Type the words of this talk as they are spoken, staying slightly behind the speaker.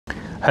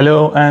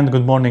Hello and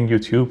good morning,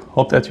 YouTube.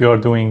 Hope that you are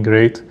doing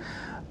great.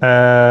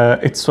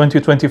 It's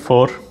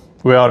 2024.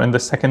 We are in the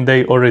second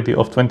day already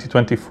of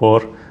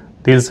 2024.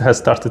 Deals has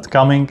started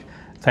coming,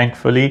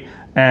 thankfully,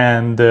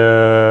 and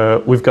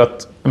we've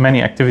got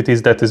many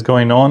activities that is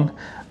going on.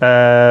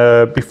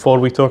 Before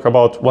we talk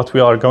about what we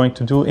are going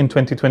to do in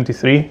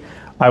 2023,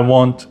 I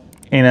want,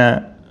 in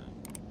a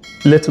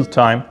little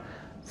time,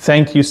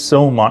 thank you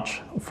so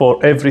much for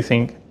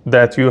everything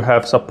that you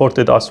have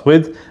supported us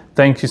with.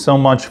 Thank you so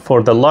much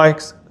for the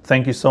likes.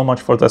 Thank you so much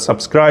for the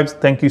subscribes.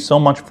 Thank you so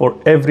much for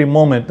every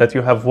moment that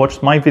you have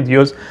watched my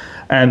videos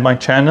and my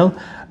channel.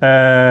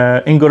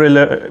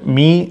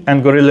 Me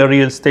and Gorilla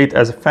Real Estate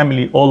as a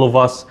family, all of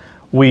us,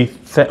 we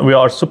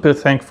are super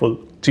thankful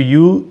to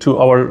you, to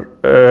our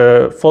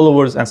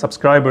followers and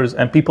subscribers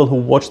and people who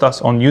watched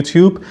us on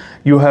YouTube.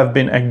 You have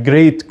been a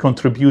great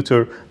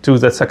contributor to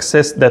the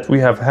success that we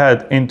have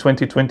had in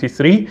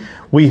 2023.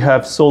 We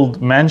have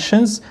sold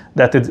mansions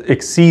that had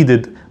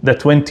exceeded the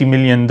 20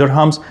 million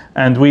dirhams,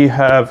 and we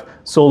have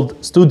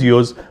sold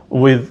studios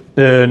with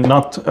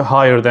not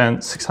higher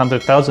than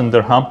 600,000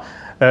 dirham.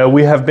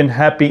 We have been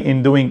happy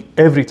in doing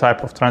every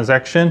type of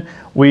transaction.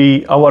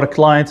 Our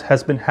clients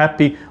has been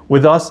happy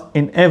with us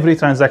in every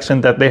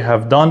transaction that they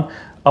have done.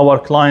 Our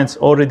clients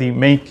already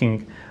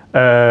making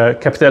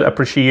capital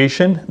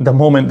appreciation the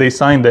moment they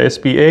sign the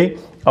SPA.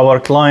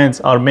 Our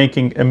clients are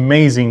making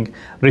amazing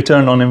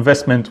return on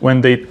investment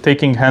when they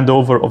taking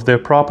handover of their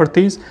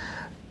properties.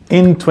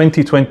 In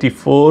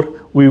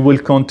 2024, we will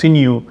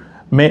continue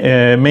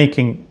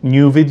making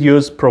new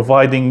videos,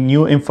 providing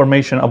new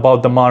information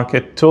about the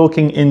market,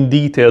 talking in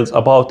details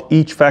about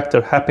each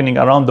factor happening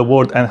around the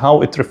world and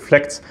how it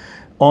reflects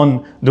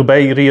on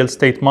Dubai real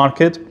estate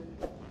market.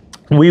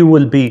 We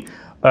will be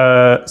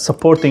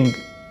supporting,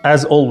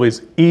 as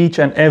always, each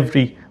and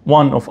every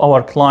one of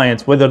our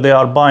clients, whether they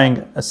are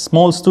buying a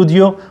small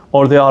studio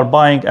or they are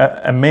buying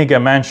a mega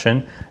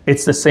mansion.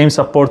 It's the same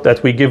support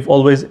that we give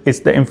always.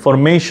 It's the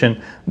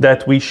information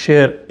that we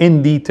share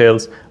in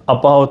details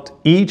about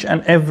each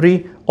and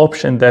every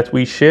option that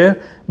we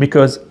share,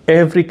 because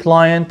every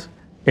client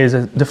is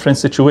a different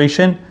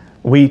situation.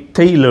 We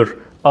tailor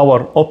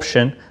our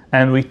option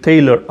and we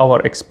tailor our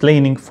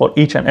explaining for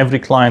each and every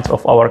client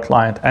of our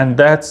client. And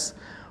that's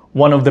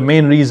one of the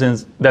main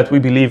reasons that we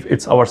believe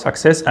it's our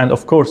success. And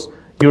of course,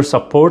 your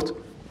support.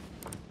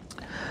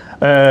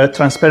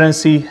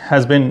 Transparency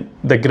has been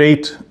the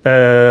great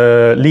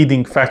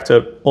leading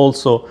factor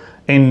also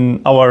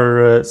in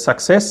our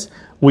success.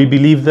 We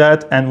believe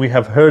that, and we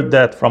have heard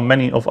that from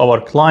many of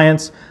our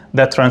clients,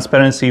 that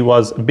transparency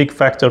was a big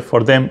factor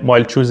for them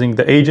while choosing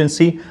the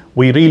agency.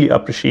 We really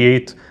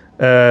appreciate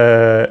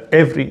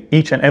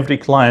each and every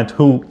client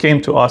who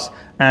came to us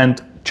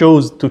and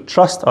chose to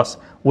trust us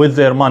with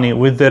their money,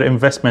 with their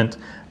investment,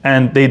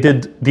 and they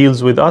did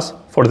deals with us.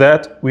 For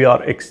that, we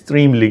are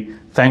extremely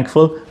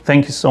thankful.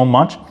 Thank you so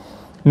much.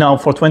 Now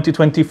for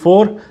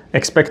 2024,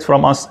 expect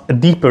from us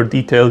deeper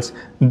details,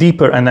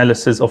 deeper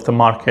analysis of the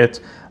market,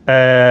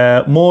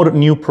 more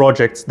new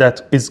projects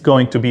that is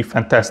going to be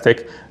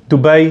fantastic.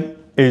 Dubai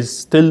is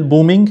still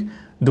booming.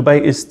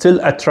 Dubai is still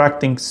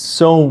attracting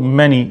so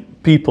many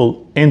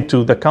people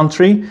into the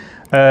country.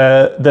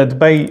 The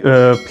Dubai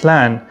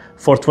plan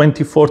for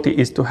 2040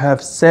 is to have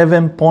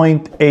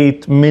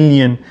 7.8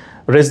 million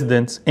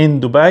residents in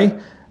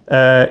Dubai.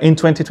 In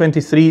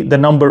 2023, the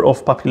number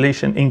of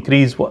population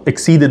increase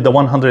exceeded the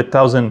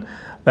 100,000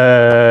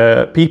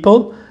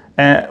 people,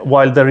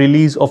 while the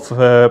release of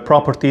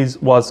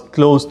properties was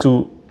close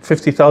to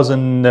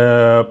 50,000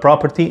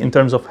 property in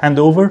terms of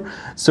handover.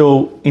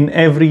 So in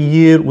every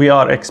year, we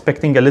are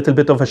expecting a little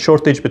bit of a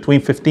shortage between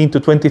 15 to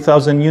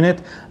 20,000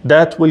 units.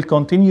 That will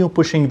continue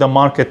pushing the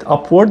market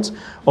upwards.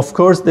 Of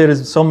course, there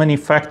is so many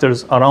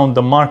factors around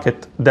the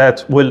market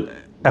that will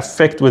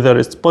affect whether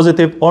it's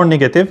positive or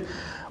negative.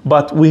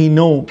 But we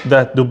know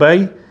that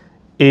Dubai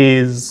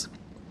is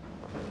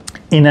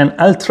in an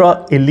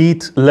ultra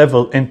elite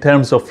level in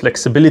terms of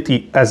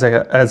flexibility as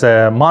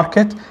a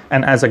market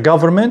and as a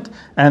government,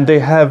 and they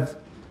have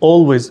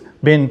always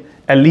been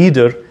a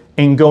leader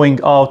in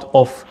going out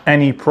of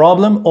any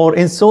problem or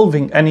in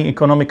solving any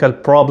economical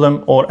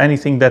problem or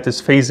anything that is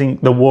facing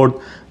the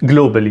world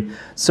globally.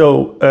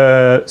 So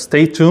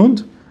stay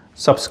tuned,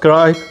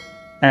 subscribe,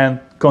 and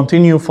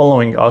continue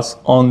following us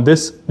on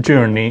this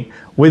journey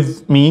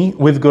with me,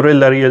 with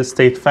Gorilla Real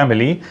Estate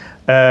family,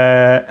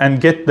 and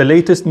get the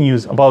latest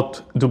news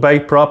about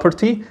Dubai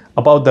property,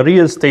 about the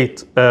real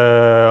estate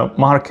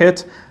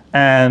market.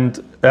 And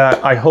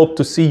I hope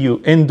to see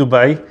you in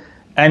Dubai.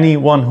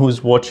 Anyone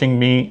who's watching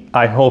me,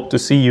 I hope to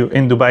see you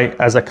in Dubai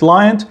as a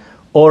client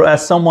or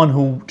as someone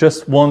who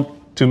just want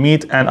to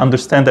meet and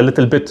understand a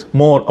little bit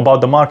more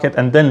about the market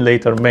and then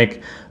later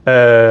make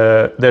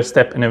their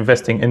step in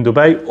investing in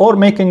Dubai or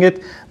making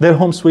it their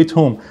home sweet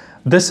home.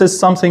 This is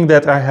something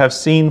that I have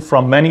seen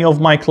from many of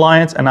my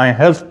clients, and I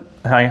have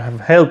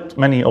helped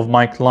many of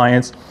my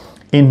clients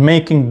in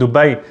making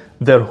Dubai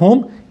their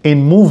home,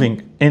 in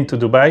moving into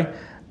Dubai,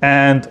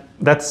 and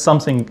that's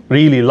something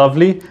really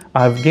lovely.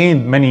 I've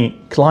gained many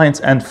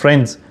clients and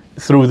friends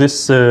through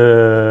this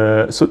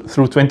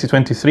through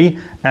 2023,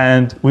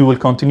 and we will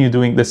continue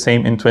doing the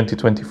same in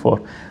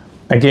 2024.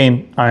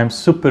 Again, I am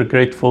super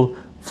grateful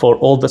for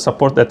all the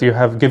support that you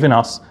have given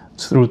us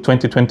through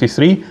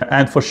 2023,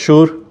 and for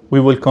sure we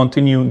will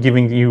continue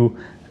giving you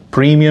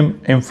premium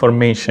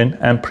information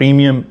and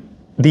premium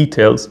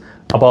details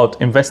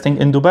about investing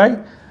in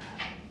Dubai.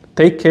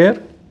 Take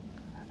care,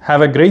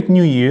 have a great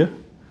new year,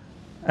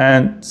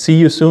 and see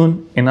you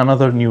soon in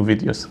another new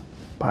videos.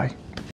 Bye.